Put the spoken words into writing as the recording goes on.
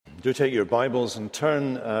Do take your Bibles and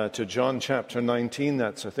turn to John chapter 19.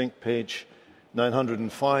 That's, I think, page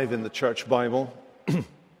 905 in the Church Bible.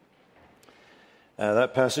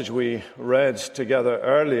 That passage we read together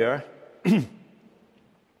earlier.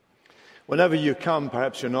 Whenever you come,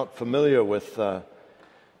 perhaps you're not familiar with the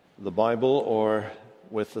Bible or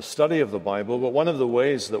with the study of the Bible, but one of the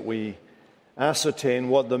ways that we ascertain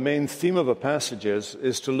what the main theme of a passage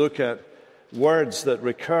is to look at words that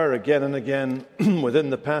recur again and again within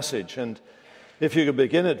the passage. And if you could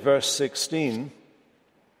begin at verse 16,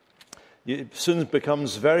 it soon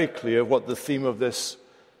becomes very clear what the theme of this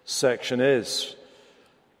section is.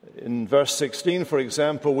 In verse 16, for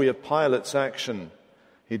example, we have Pilate's action.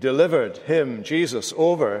 He delivered him, Jesus,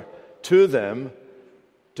 over to them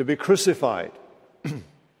to be crucified.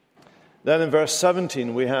 Then in verse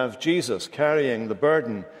 17, we have Jesus carrying the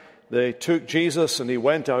burden. They took Jesus and he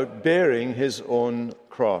went out bearing his own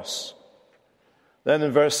cross. Then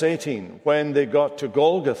in verse 18, when they got to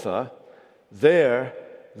Golgotha, there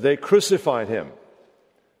they crucified him.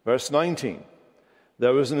 Verse 19,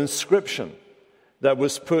 there was an inscription that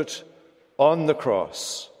was put on the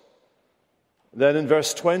cross. Then in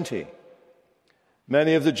verse 20,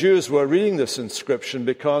 many of the Jews were reading this inscription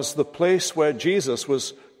because the place where Jesus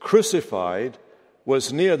was crucified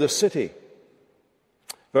was near the city.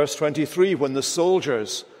 Verse 23, when the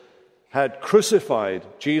soldiers had crucified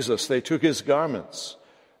Jesus, they took his garments.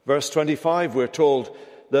 Verse 25, we're told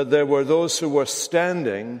that there were those who were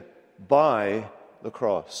standing by the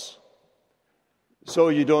cross. So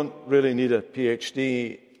you don't really need a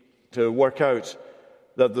PhD to work out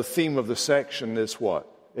that the theme of the section is what?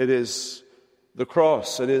 It is the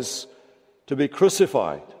cross. It is to be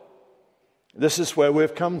crucified. This is where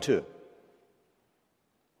we've come to.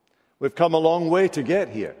 We've come a long way to get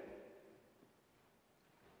here.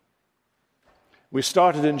 We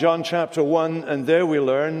started in John chapter 1, and there we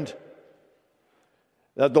learned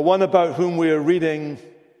that the one about whom we are reading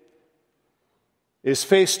is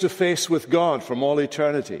face to face with God from all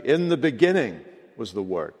eternity. In the beginning was the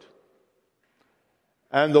Word,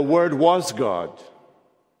 and the Word was God,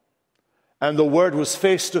 and the Word was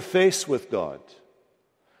face to face with God,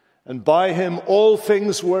 and by him all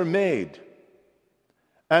things were made.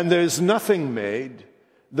 And there is nothing made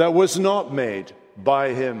that was not made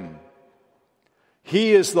by him.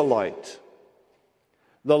 He is the light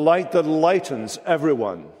that lightens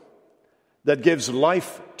everyone, that gives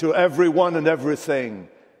life to everyone and everything.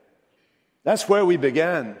 That's where we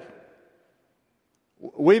began.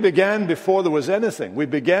 We began before there was anything. We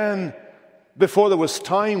began before there was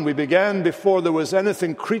time. We began before there was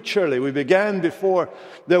anything creaturely. We began before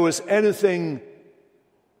there was anything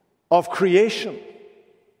of creation.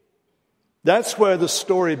 That's where the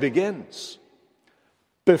story begins.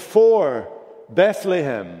 Before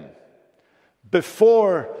Bethlehem,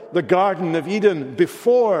 before the Garden of Eden,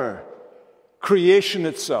 before creation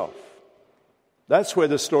itself. That's where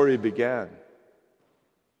the story began.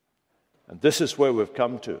 And this is where we've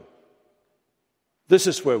come to. This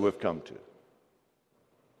is where we've come to.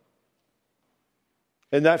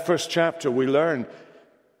 In that first chapter, we learn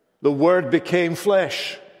the Word became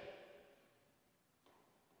flesh.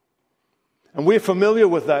 And we're familiar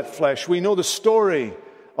with that flesh. We know the story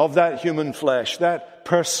of that human flesh, that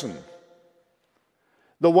person.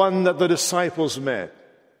 The one that the disciples met.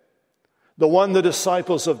 The one the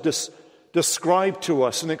disciples have described to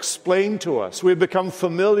us and explained to us. We've become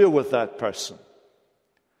familiar with that person.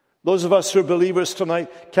 Those of us who are believers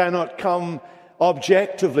tonight cannot come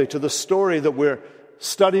objectively to the story that we're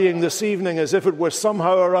studying this evening as if it were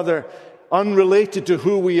somehow or other unrelated to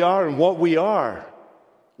who we are and what we are.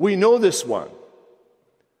 We know this one.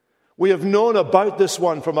 We have known about this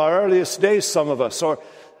one from our earliest days, some of us, or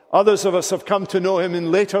others of us have come to know him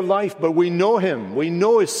in later life, but we know him. We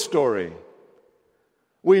know his story.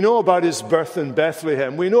 We know about his birth in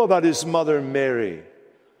Bethlehem. We know about his mother Mary.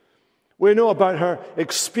 We know about her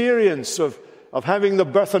experience of having the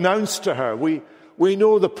birth announced to her. We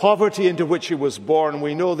know the poverty into which he was born.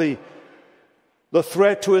 We know the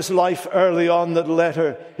threat to his life early on that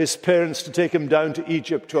led his parents to take him down to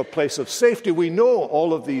Egypt to a place of safety. We know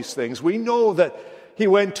all of these things. We know that he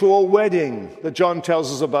went to a wedding that John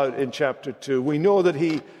tells us about in chapter 2. We know that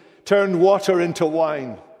he turned water into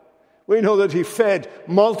wine. We know that he fed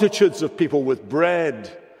multitudes of people with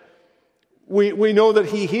bread. We know that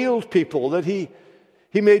he healed people, that he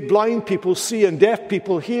made blind people see and deaf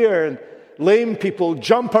people hear and lame people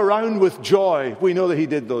jump around with joy. We know that he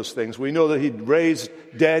did those things. We know that he'd raised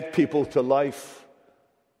dead people to life.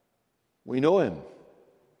 We know him.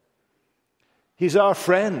 He's our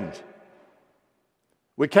friend.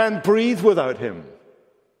 We can't breathe without him.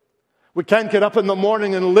 We can't get up in the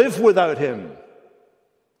morning and live without him.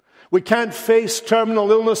 We can't face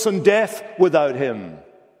terminal illness and death without him.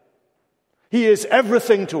 He is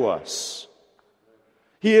everything to us.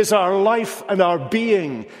 He is our life and our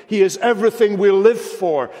being. He is everything we live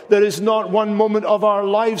for. There is not one moment of our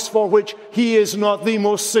lives for which he is not the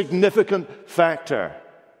most significant factor.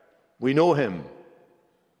 We know him.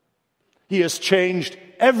 He has changed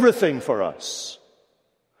everything for us.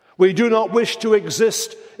 We do not wish to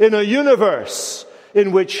exist in a universe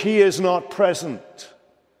in which he is not present.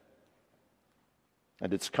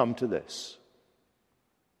 And it's come to this.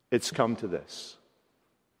 It's come to this.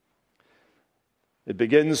 It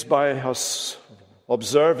begins by us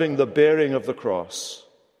observing the bearing of the cross.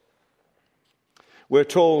 We're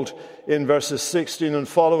told in verses 16 and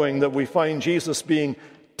following that we find Jesus being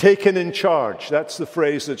taken in charge. That's the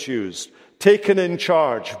phrase that's used. Taken in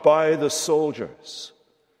charge by the soldiers.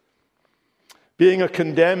 Being a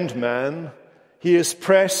condemned man, he is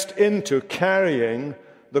pressed into carrying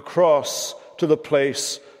the cross to the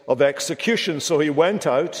place of execution. So he went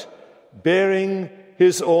out bearing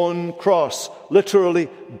his own cross, literally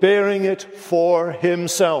bearing it for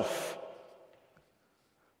himself.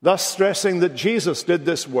 Thus stressing that Jesus did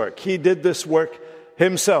this work. He did this work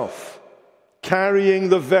himself, carrying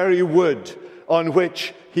the very wood on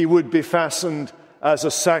which he would be fastened as a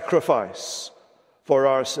sacrifice for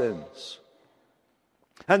our sins.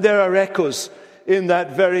 And there are echoes in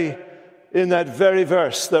that very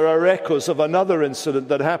verse. There are echoes of another incident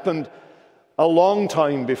that happened a long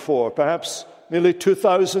time before, perhaps nearly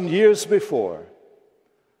 2,000 years before,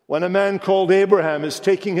 when a man called Abraham is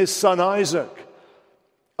taking his son Isaac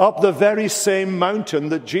up the very same mountain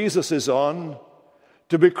that Jesus is on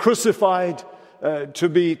to be crucified, to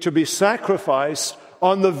be sacrificed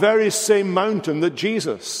on the very same mountain that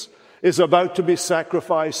Jesus is about to be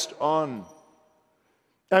sacrificed on.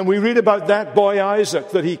 And we read about that boy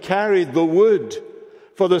Isaac, that he carried the wood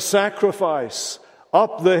for the sacrifice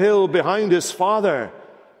up the hill behind his father,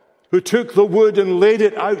 who took the wood and laid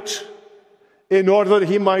it out in order that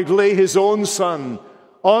he might lay his own son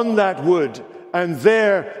on that wood and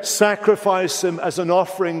there sacrifice him as an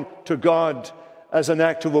offering to God, as an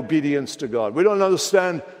act of obedience to God. We don't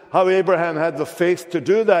understand how Abraham had the faith to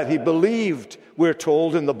do that. He believed, we're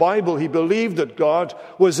told in the Bible, he believed that God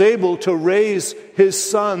was able to raise his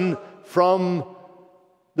son from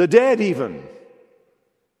the dead even.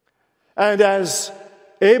 And as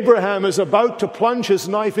Abraham is about to plunge his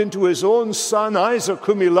knife into his own son Isaac,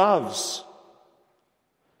 whom he loves,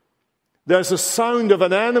 there's a sound of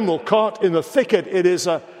an animal caught in the thicket. It is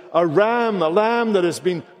a lamb that has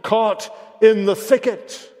been caught in the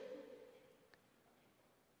thicket.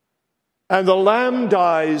 And the lamb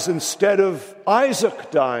dies instead of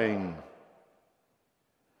Isaac dying.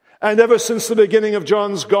 And ever since the beginning of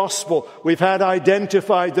John's Gospel, we've had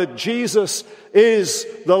identified that Jesus is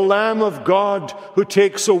the Lamb of God who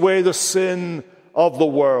takes away the sin of the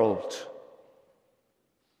world.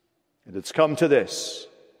 And it's come to this,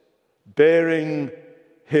 bearing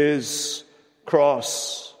his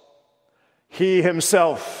cross. He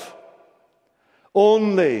himself,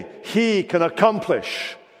 only he can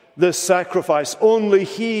accomplish this sacrifice. Only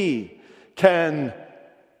he can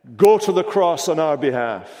go to the cross on our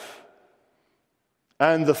behalf.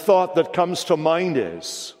 And the thought that comes to mind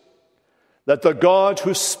is that the God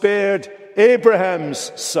who spared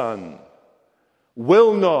Abraham's son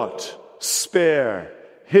will not spare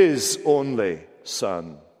his only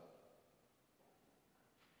son.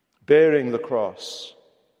 Bearing the cross.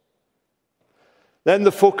 Then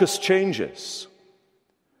the focus changes,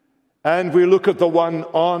 and we look at the one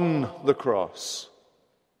on the cross.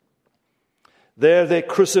 There they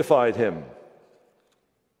crucified him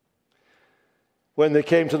when they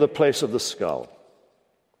came to the place of the skull.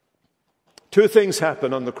 Two things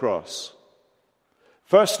happen on the cross.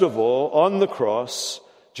 First of all, on the cross,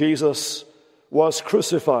 Jesus was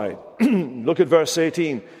crucified. Look at verse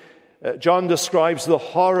 18. John describes the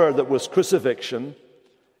horror that was crucifixion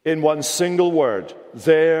in one single word.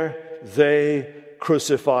 There they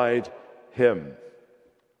crucified him.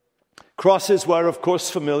 Crosses were, of course,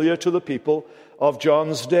 familiar to the people of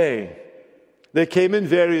John's day. They came in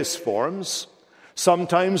various forms.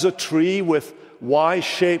 Sometimes a tree with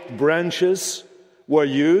Y-shaped branches were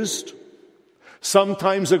used.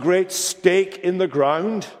 Sometimes a great stake in the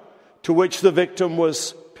ground to which the victim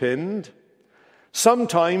was pinned.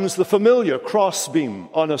 Sometimes the familiar crossbeam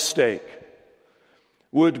on a stake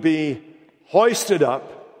would be hoisted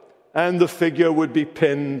up and the figure would be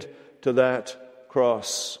pinned to that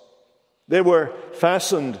cross. They were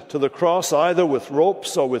fastened to the cross either with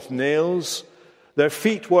ropes or with nails. Their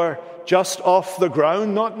feet were just off the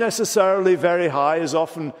ground, not necessarily very high, as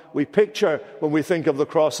often we picture when we think of the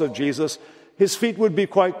cross of Jesus. His feet would be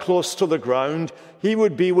quite close to the ground. He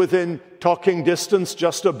would be within talking distance,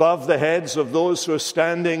 just above the heads of those who are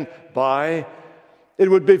standing by.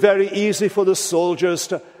 It would be very easy for the soldiers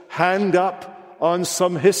to hand up on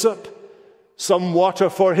some hyssop, some water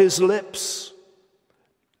for his lips,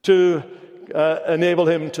 to enable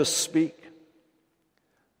him to speak.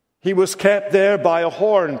 He was kept there by a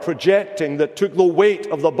horn projecting that took the weight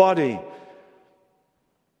of the body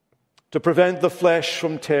to prevent the flesh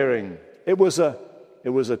from tearing. It was a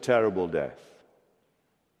terrible death.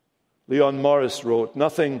 Leon Morris wrote,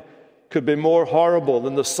 "Nothing could be more horrible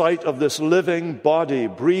than the sight of this living body,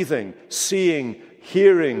 breathing, seeing,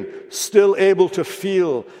 hearing, still able to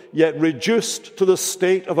feel, yet reduced to the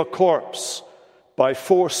state of a corpse by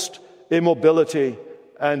forced immobility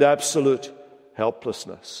and absolute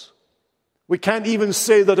helplessness." We can't even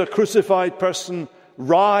say that a crucified person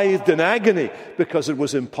writhed in agony because it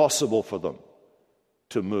was impossible for them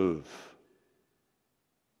to move.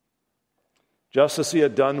 Just as he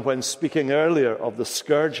had done when speaking earlier of the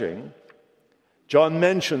scourging, John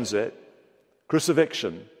mentions it,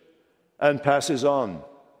 crucifixion, and passes on.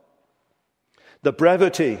 The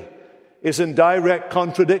brevity is in direct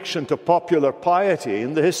contradiction to popular piety.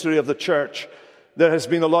 In the history of the church, there has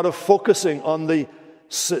been a lot of focusing on the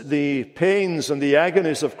pains and the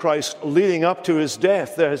agonies of Christ leading up to his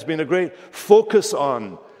death. There has been a great focus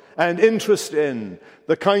on and interest in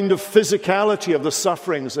the kind of physicality of the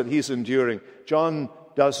sufferings that he's enduring. John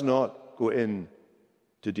does not go into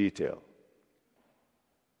detail.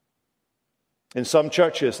 In some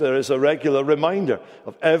churches, there is a regular reminder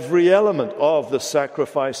of every element of the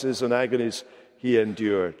sacrifices and agonies he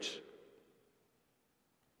endured.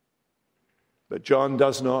 But John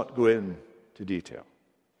does not go into detail.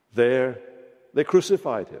 There, they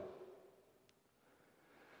crucified him.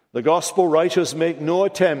 The gospel writers make no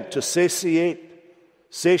attempt to satiate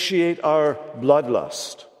our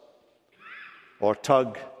bloodlust or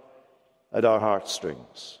tug at our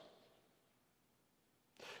heartstrings.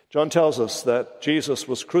 John tells us that Jesus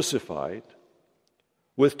was crucified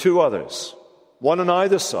with two others, one on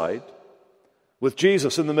either side, with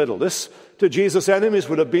Jesus in the middle. This, to Jesus' enemies,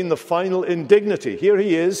 would have been the final indignity. Here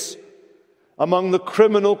he is among the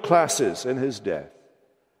criminal classes in his death,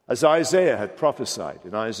 as Isaiah had prophesied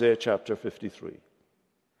in Isaiah chapter 53.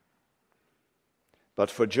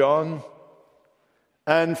 But for John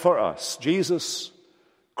and for us, Jesus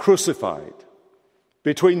crucified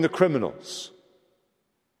between the criminals,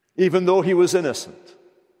 even though he was innocent,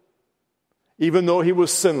 even though he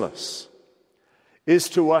was sinless, is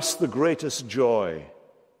to us the greatest joy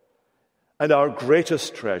and our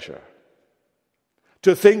greatest treasure.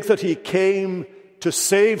 To think that he came to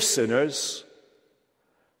save sinners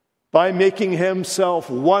by making himself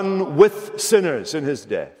one with sinners in his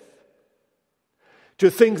death. To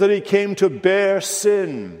think that he came to bear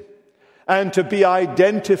sin and to be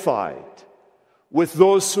identified with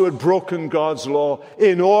those who had broken God's law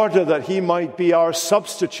in order that he might be our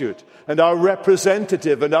substitute and our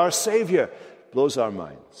representative and our Savior, blows our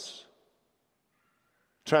minds,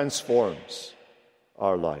 transforms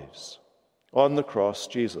our lives. On the cross,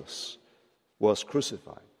 Jesus was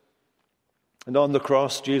crucified. And on the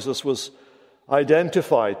cross, Jesus was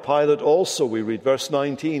identified. Pilate also, we read, verse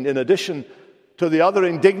 19, in addition to the other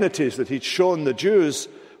indignities that he'd shown the Jews,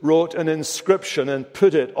 wrote an inscription and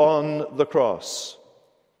put it on the cross.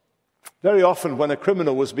 Very often when a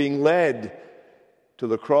criminal was being led to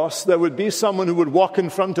the cross, there would be someone who would walk in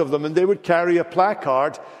front of them and they would carry a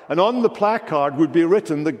placard, and on the placard would be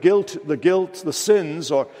written the guilt, the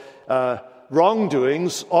sins, or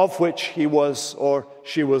wrongdoings of which he was or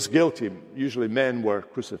she was guilty. Usually men were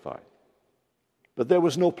crucified. But there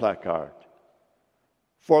was no placard,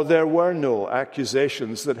 for there were no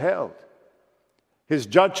accusations that held. His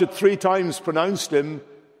judge had 3 times pronounced him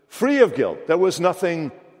free of guilt. There was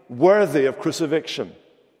nothing worthy of crucifixion.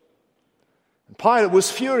 And Pilate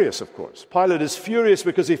was furious, of course. Pilate is furious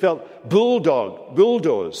because he felt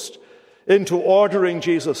bulldozed into ordering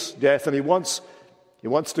Jesus' death, and he wants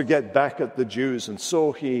to get back at the Jews, and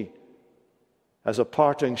so he, as a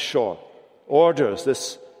parting shot, orders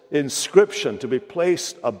this inscription to be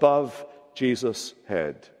placed above Jesus'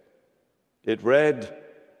 head. It read,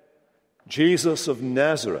 "Jesus of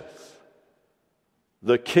Nazareth,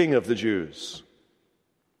 the King of the Jews."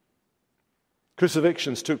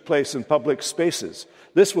 Crucifixions took place in public spaces.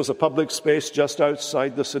 This was a public space just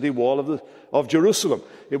outside the city wall of Jerusalem.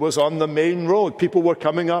 It was on the main road. People were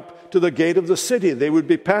coming up to the gate of the city. They would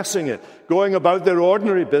be passing it, going about their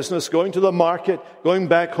ordinary business, going to the market, going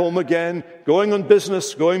back home again, going on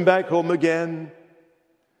business, going back home again.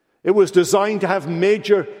 It was designed to have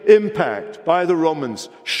major impact by the Romans,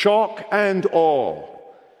 shock and awe.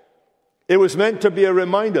 It was meant to be a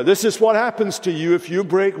reminder. This is what happens to you if you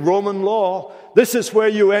break Roman law. This is where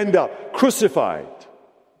you end up, crucified.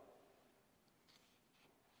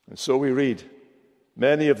 And so we read,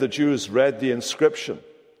 many of the Jews read the inscription.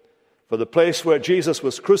 For the place where Jesus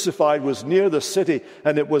was crucified was near the city,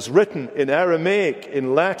 and it was written in Aramaic,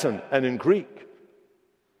 in Latin, and in Greek.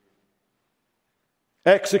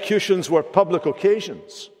 Executions were public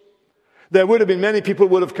occasions. There would have been many people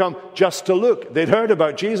who would have come just to look. They'd heard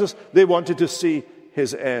about Jesus. They wanted to see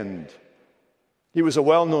his end. He was a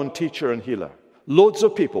well-known teacher and healer. Loads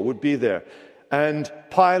of people would be there. And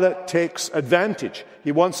Pilate takes advantage.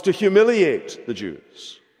 He wants to humiliate the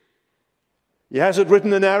Jews. He has it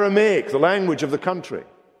written in Aramaic, the language of the country.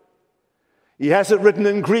 He has it written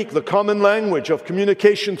in Greek, the common language of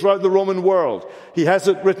communication throughout the Roman world. He has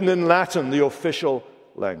it written in Latin, the official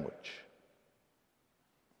language.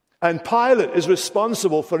 And Pilate is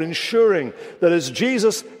responsible for ensuring that as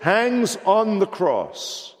Jesus hangs on the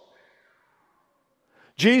cross,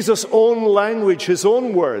 Jesus' own language, his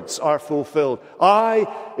own words are fulfilled.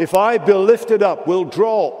 If I be lifted up, will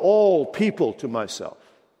draw all people to myself.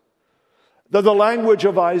 That the language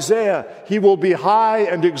of Isaiah, he will be high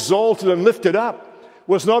and exalted and lifted up,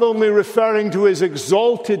 was not only referring to his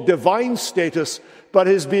exalted divine status, but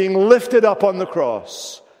his being lifted up on the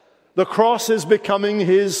cross. The cross is becoming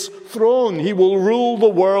his throne. He will rule the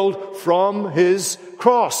world from his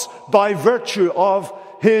cross by virtue of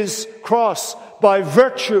his cross, by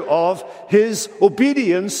virtue of his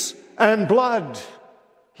obedience and blood.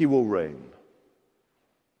 He will reign.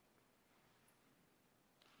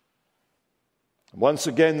 Once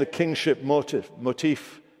again, the kingship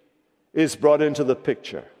motif is brought into the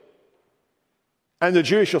picture. And the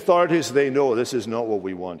Jewish authorities, they know this is not what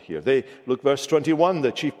we want here. Look, verse 21,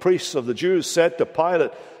 the chief priests of the Jews said to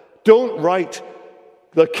Pilate, don't write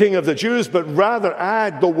the King of the Jews, but rather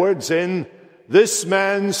add the words in, this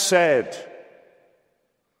man said.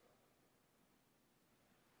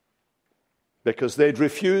 Because they'd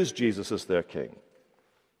refused Jesus as their king.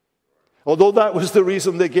 Although that was the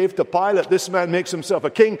reason they gave to Pilate, this man makes himself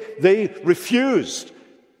a king, they refused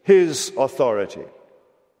his authority.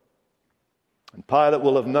 And Pilate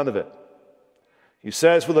will have none of it. He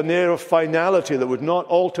says with an air of finality that would not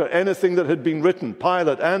alter anything that had been written,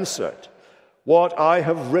 Pilate answered, what I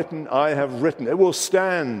have written, I have written. It will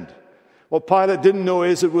stand. What Pilate didn't know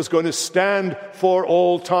is it was going to stand for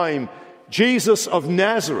all time. Jesus of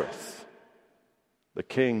Nazareth, the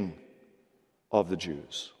King of the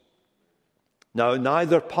Jews. Now,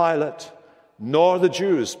 neither Pilate nor the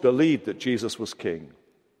Jews believed that Jesus was king.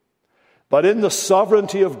 But in the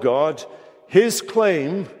sovereignty of God, his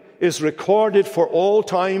claim is recorded for all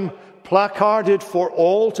time, placarded for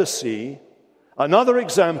all to see. Another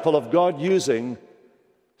example of God using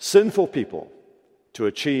sinful people to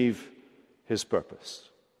achieve his purpose.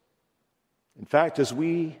 In fact, as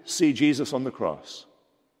we see Jesus on the cross,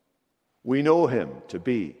 we know him to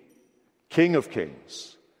be King of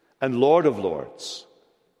Kings and Lord of Lords.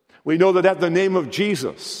 We know that at the name of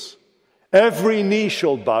Jesus, every knee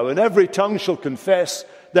shall bow and every tongue shall confess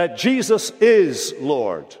that Jesus is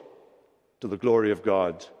Lord, to the glory of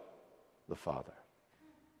God the Father.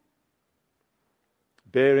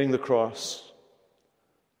 Bearing the cross,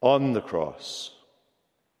 on the cross.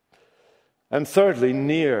 And thirdly,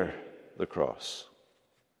 near the cross.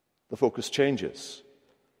 The focus changes.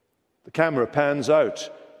 The camera pans out.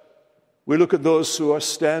 We look at those who are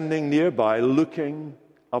standing nearby, looking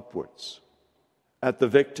upwards at the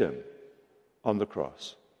victim on the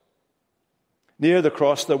cross. Near the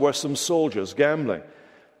cross, there were some soldiers gambling.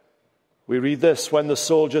 We read this, when the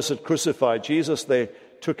soldiers had crucified Jesus, they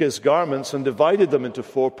took his garments and divided them into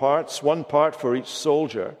 4 parts, 1 part for each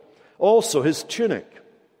soldier. Also his tunic.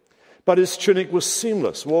 But his tunic was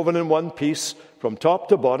seamless, woven in one piece from top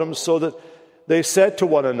to bottom, so that they said to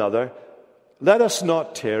one another, let us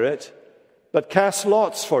not tear it, but cast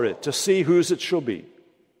lots for it to see whose it shall be.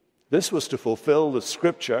 This was to fulfill the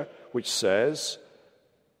scripture which says,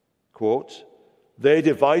 quote, they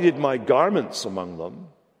divided my garments among them,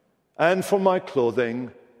 and for my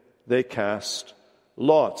clothing they cast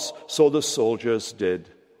lots. So the soldiers did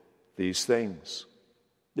these things.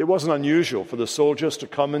 It wasn't unusual for the soldiers to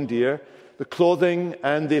commandeer the clothing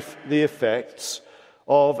and the effects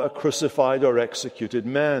of a crucified or executed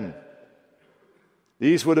man.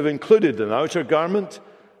 These would have included an outer garment,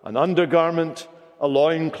 an undergarment, a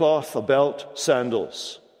loincloth, a belt,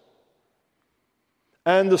 sandals.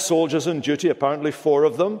 And the soldiers on duty, apparently 4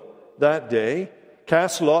 of them that day,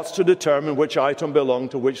 cast lots to determine which item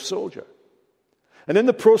belonged to which soldier. And in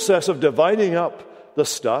the process of dividing up the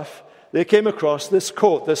stuff, they came across this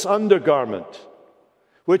coat, this undergarment,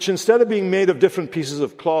 which instead of being made of different pieces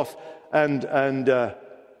of cloth and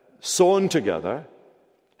sewn together,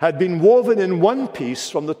 had been woven in one piece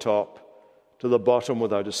from the top to the bottom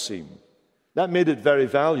without a seam. That made it very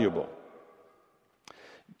valuable.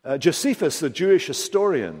 Josephus, the Jewish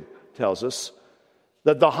historian, tells us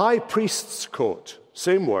that the high priest's coat,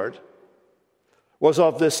 same word, was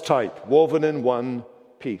of this type, woven in one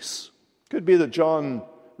piece. Could be that John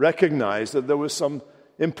recognized that there was some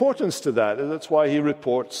importance to that, and that's why he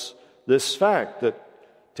reports this fact that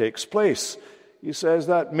takes place. He says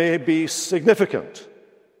that may be significant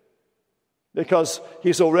because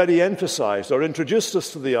he's already emphasized or introduced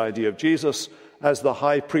us to the idea of Jesus as the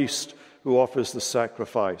high priest who offers the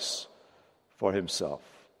sacrifice for himself,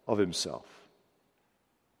 of himself.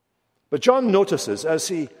 But John notices as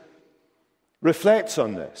he reflects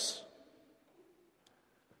on this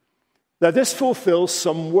that this fulfills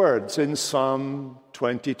some words in Psalm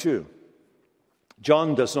 22.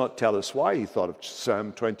 John does not tell us why he thought of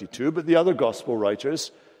Psalm 22, but the other gospel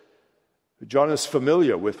writers, John is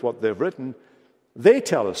familiar with what they've written, they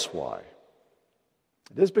tell us why.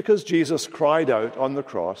 It is because Jesus cried out on the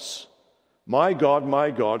cross, my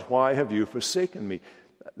God, why have you forsaken me?"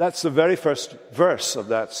 That's the very first verse of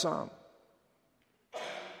that psalm.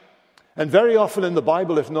 And very often in the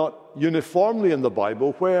Bible, if not uniformly in the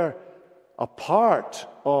Bible, where a part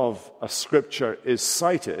of a scripture is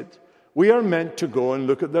cited, we are meant to go and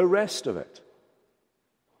look at the rest of it.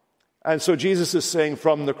 And so Jesus is saying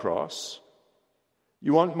from the cross,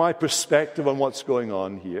 you want my perspective on what's going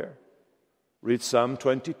on here? Read Psalm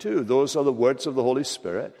 22. Those are the words of the Holy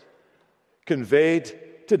Spirit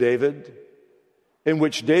conveyed to David, in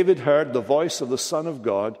which David heard the voice of the Son of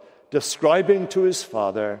God describing to his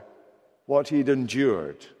Father what he'd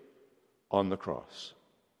endured on the cross.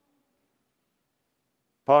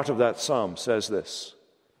 Part of that psalm says this: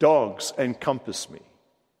 dogs encompass me,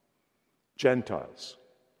 Gentiles.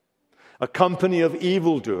 A company of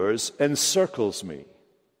evildoers encircles me.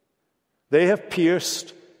 They have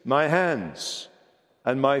pierced my hands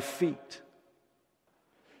and my feet.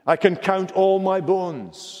 I can count all my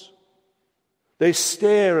bones. They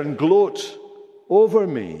stare and gloat over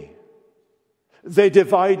me. They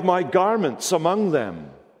divide my garments among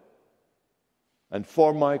them, and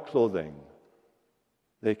for my clothing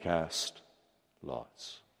they cast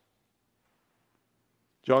lots.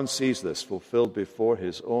 John sees this fulfilled before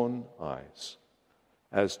his own eyes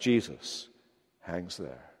as Jesus hangs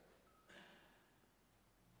there.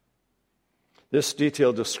 This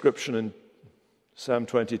detailed description in Psalm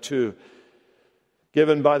 22,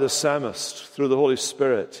 given by the psalmist through the Holy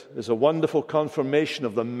Spirit, is a wonderful confirmation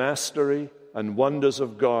of the mastery and wonders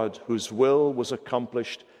of God, whose will was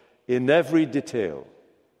accomplished in every detail.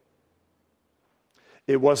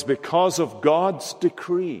 It was because of God's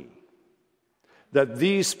decree that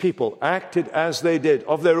these people acted as they did,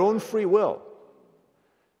 of their own free will.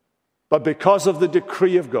 But because of the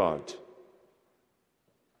decree of God,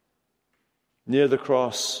 near the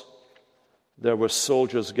cross there were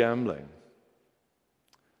soldiers gambling.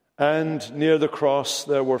 And near the cross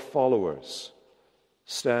there were followers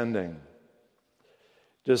standing.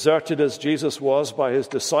 Deserted as Jesus was by his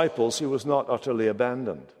disciples, he was not utterly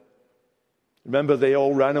abandoned. Remember, they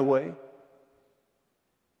all ran away.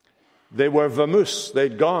 They were vamoose,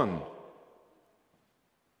 they'd gone.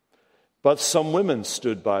 But some women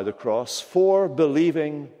stood by the cross, 4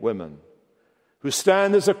 believing women, who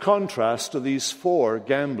stand as a contrast to these 4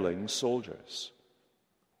 gambling soldiers.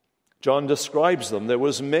 John describes them. There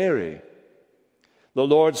was Mary. The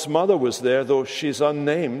Lord's mother was there, though she's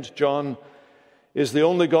unnamed. John is the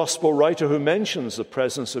only gospel writer who mentions the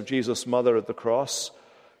presence of Jesus' mother at the cross.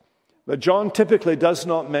 But John typically does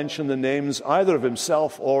not mention the names either of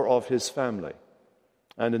himself or of his family.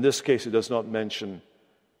 And in this case, he does not mention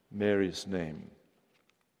Mary's name.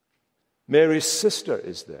 Mary's sister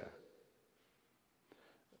is there.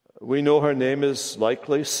 We know her name is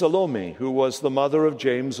likely Salome, who was the mother of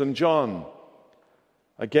James and John.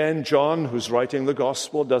 Again, John, who's writing the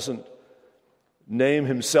gospel, doesn't name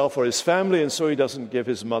himself or his family, and so he doesn't give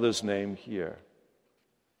his mother's name here.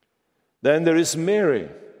 Then there is Mary,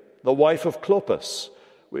 the wife of Clopas.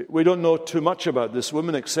 We don't know too much about this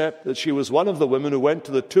woman, except that she was one of the women who went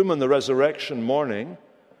to the tomb on the resurrection morning.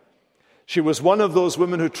 She was one of those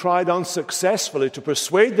women who tried unsuccessfully to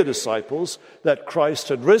persuade the disciples that Christ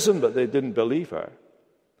had risen, but they didn't believe her.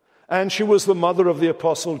 And she was the mother of the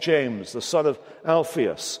Apostle James, the son of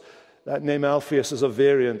Alphaeus. That name Alphaeus is a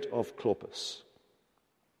variant of Clopas.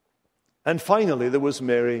 And finally, there was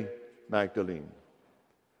Mary Magdalene.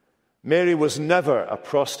 Mary was never a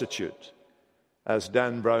prostitute, as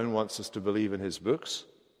Dan Brown wants us to believe in his books,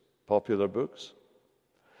 popular books.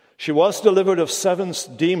 She was delivered of 7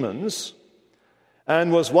 demons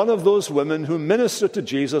and was one of those women who ministered to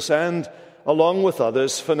Jesus and, along with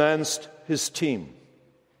others, financed his team.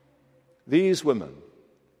 These women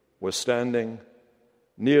were standing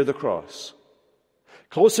near the cross,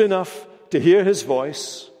 close enough to hear his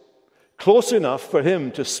voice, close enough for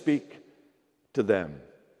him to speak to them.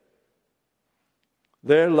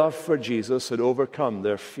 Their love for Jesus had overcome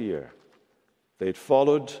their fear. They'd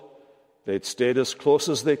followed, they'd stayed as close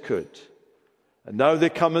as they could, and now they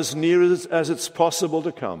come as near as it's possible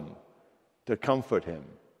to come to comfort him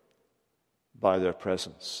by their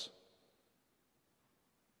presence.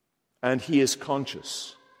 And he is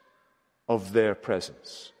conscious of their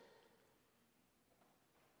presence.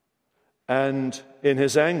 And in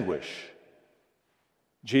his anguish,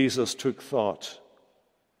 Jesus took thought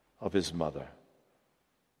of his mother.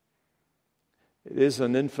 It is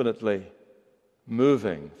an infinitely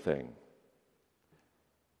moving thing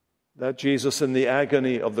that Jesus, in the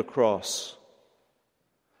agony of the cross,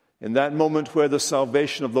 in that moment where the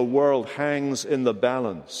salvation of the world hangs in the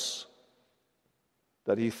balance,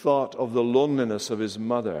 that he thought of the loneliness of his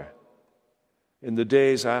mother in the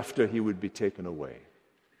days after he would be taken away.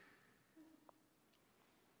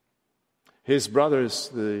 His brothers,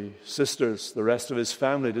 the sisters, the rest of his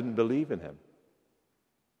family didn't believe in him.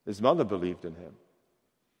 His mother believed in him.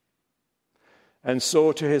 And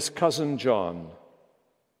so to his cousin John,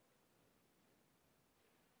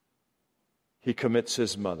 he commits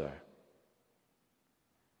his mother.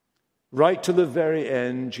 Right to the very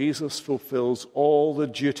end, Jesus fulfills all the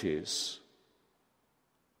duties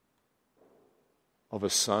of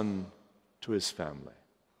a son to his family.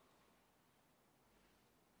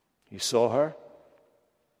 He saw her,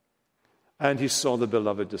 and he saw the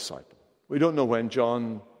beloved disciple. We don't know when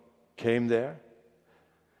John came there.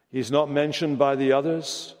 He's not mentioned by the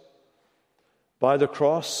others. By the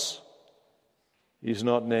cross, he's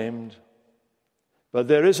not named. But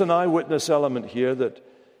there is an eyewitness element here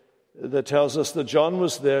that tells us that John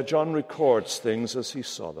was there. John records things as he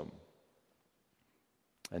saw them.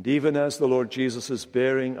 And even as the Lord Jesus is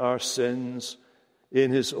bearing our sins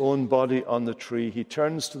in his own body on the tree, he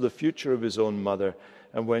turns to the future of his own mother.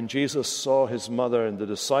 And when Jesus saw his mother and the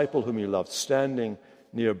disciple whom he loved standing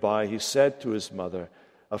nearby, he said to his mother,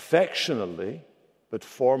 affectionately but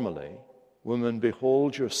formally, "Woman,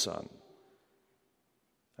 behold your son."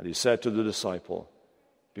 And he said to the disciple,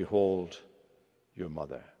 "Behold your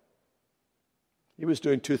mother." He was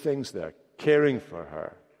doing 2 things there, caring for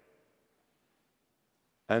her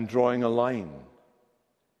and drawing a line.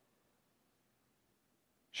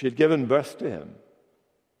 She had given birth to him.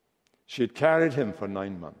 She had carried him for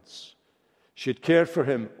 9 months. She had cared for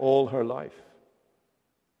him all her life.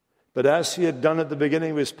 But as he had done at the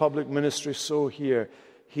beginning of his public ministry, so here,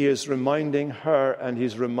 he is reminding her and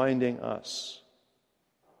he's reminding us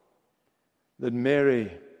that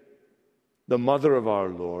Mary, the mother of our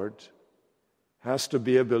Lord, has to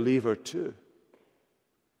be a believer too,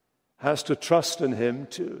 has to trust in him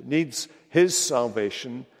too, needs his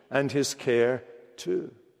salvation and his care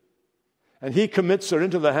too. And he commits her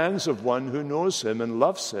into the hands of one who knows him and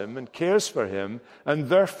loves him and cares for him and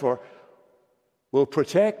therefore will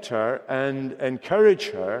protect her and encourage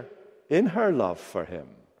her in her love for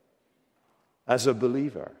him as a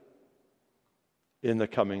believer in the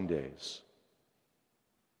coming days.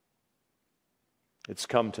 It's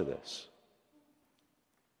come to this.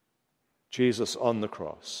 Jesus on the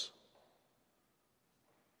cross.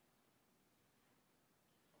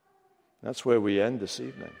 That's where we end this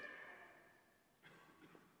evening.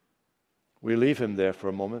 We leave him there for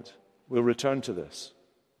a moment. We'll return to this.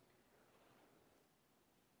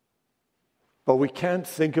 But we can't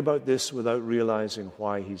think about this without realizing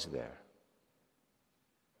why he's there.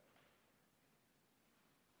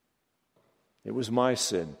 It was my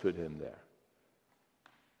sin put him there.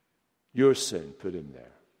 Your sin put him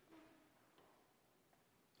there.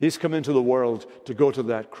 He's come into the world to go to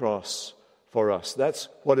that cross for us. That's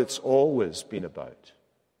what it's always been about.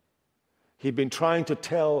 He'd been trying to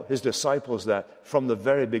tell his disciples that from the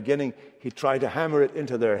very beginning. He tried to hammer it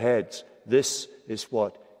into their heads. This is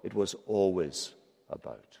what it was always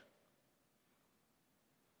about.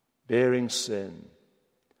 Bearing sin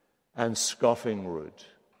and scoffing rude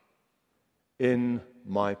In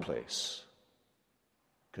my place,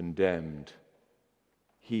 condemned,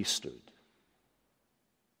 he stood.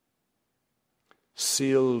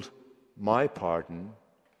 Sealed my pardon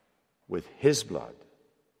with his blood.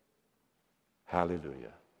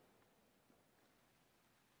 Hallelujah.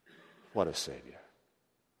 What a Savior.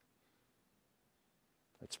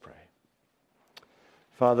 Let's pray.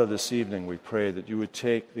 Father, this evening we pray that you would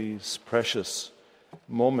take these precious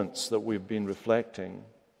moments that we've been reflecting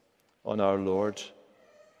on our Lord.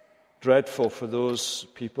 Dreadful for those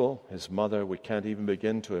people, his mother, we can't even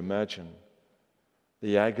begin to imagine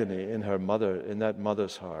the agony in that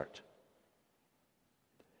mother's heart.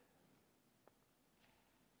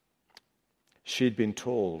 She'd been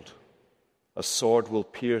told, a sword will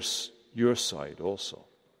pierce your side also.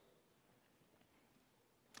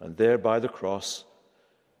 And there by the cross,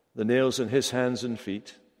 the nails in his hands and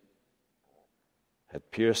feet had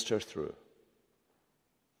pierced her through.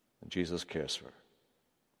 And Jesus cares for her.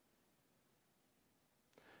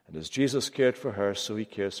 And as Jesus cared for her, so he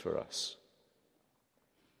cares for us.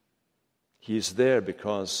 He is there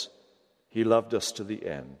because he loved us to the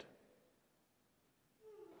end.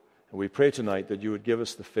 And we pray tonight that you would give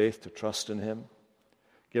us the faith to trust in him,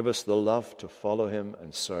 give us the love to follow him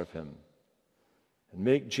and serve him, and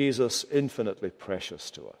make Jesus infinitely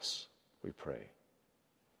precious to us, we pray.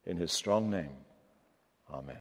 In his strong name, amen.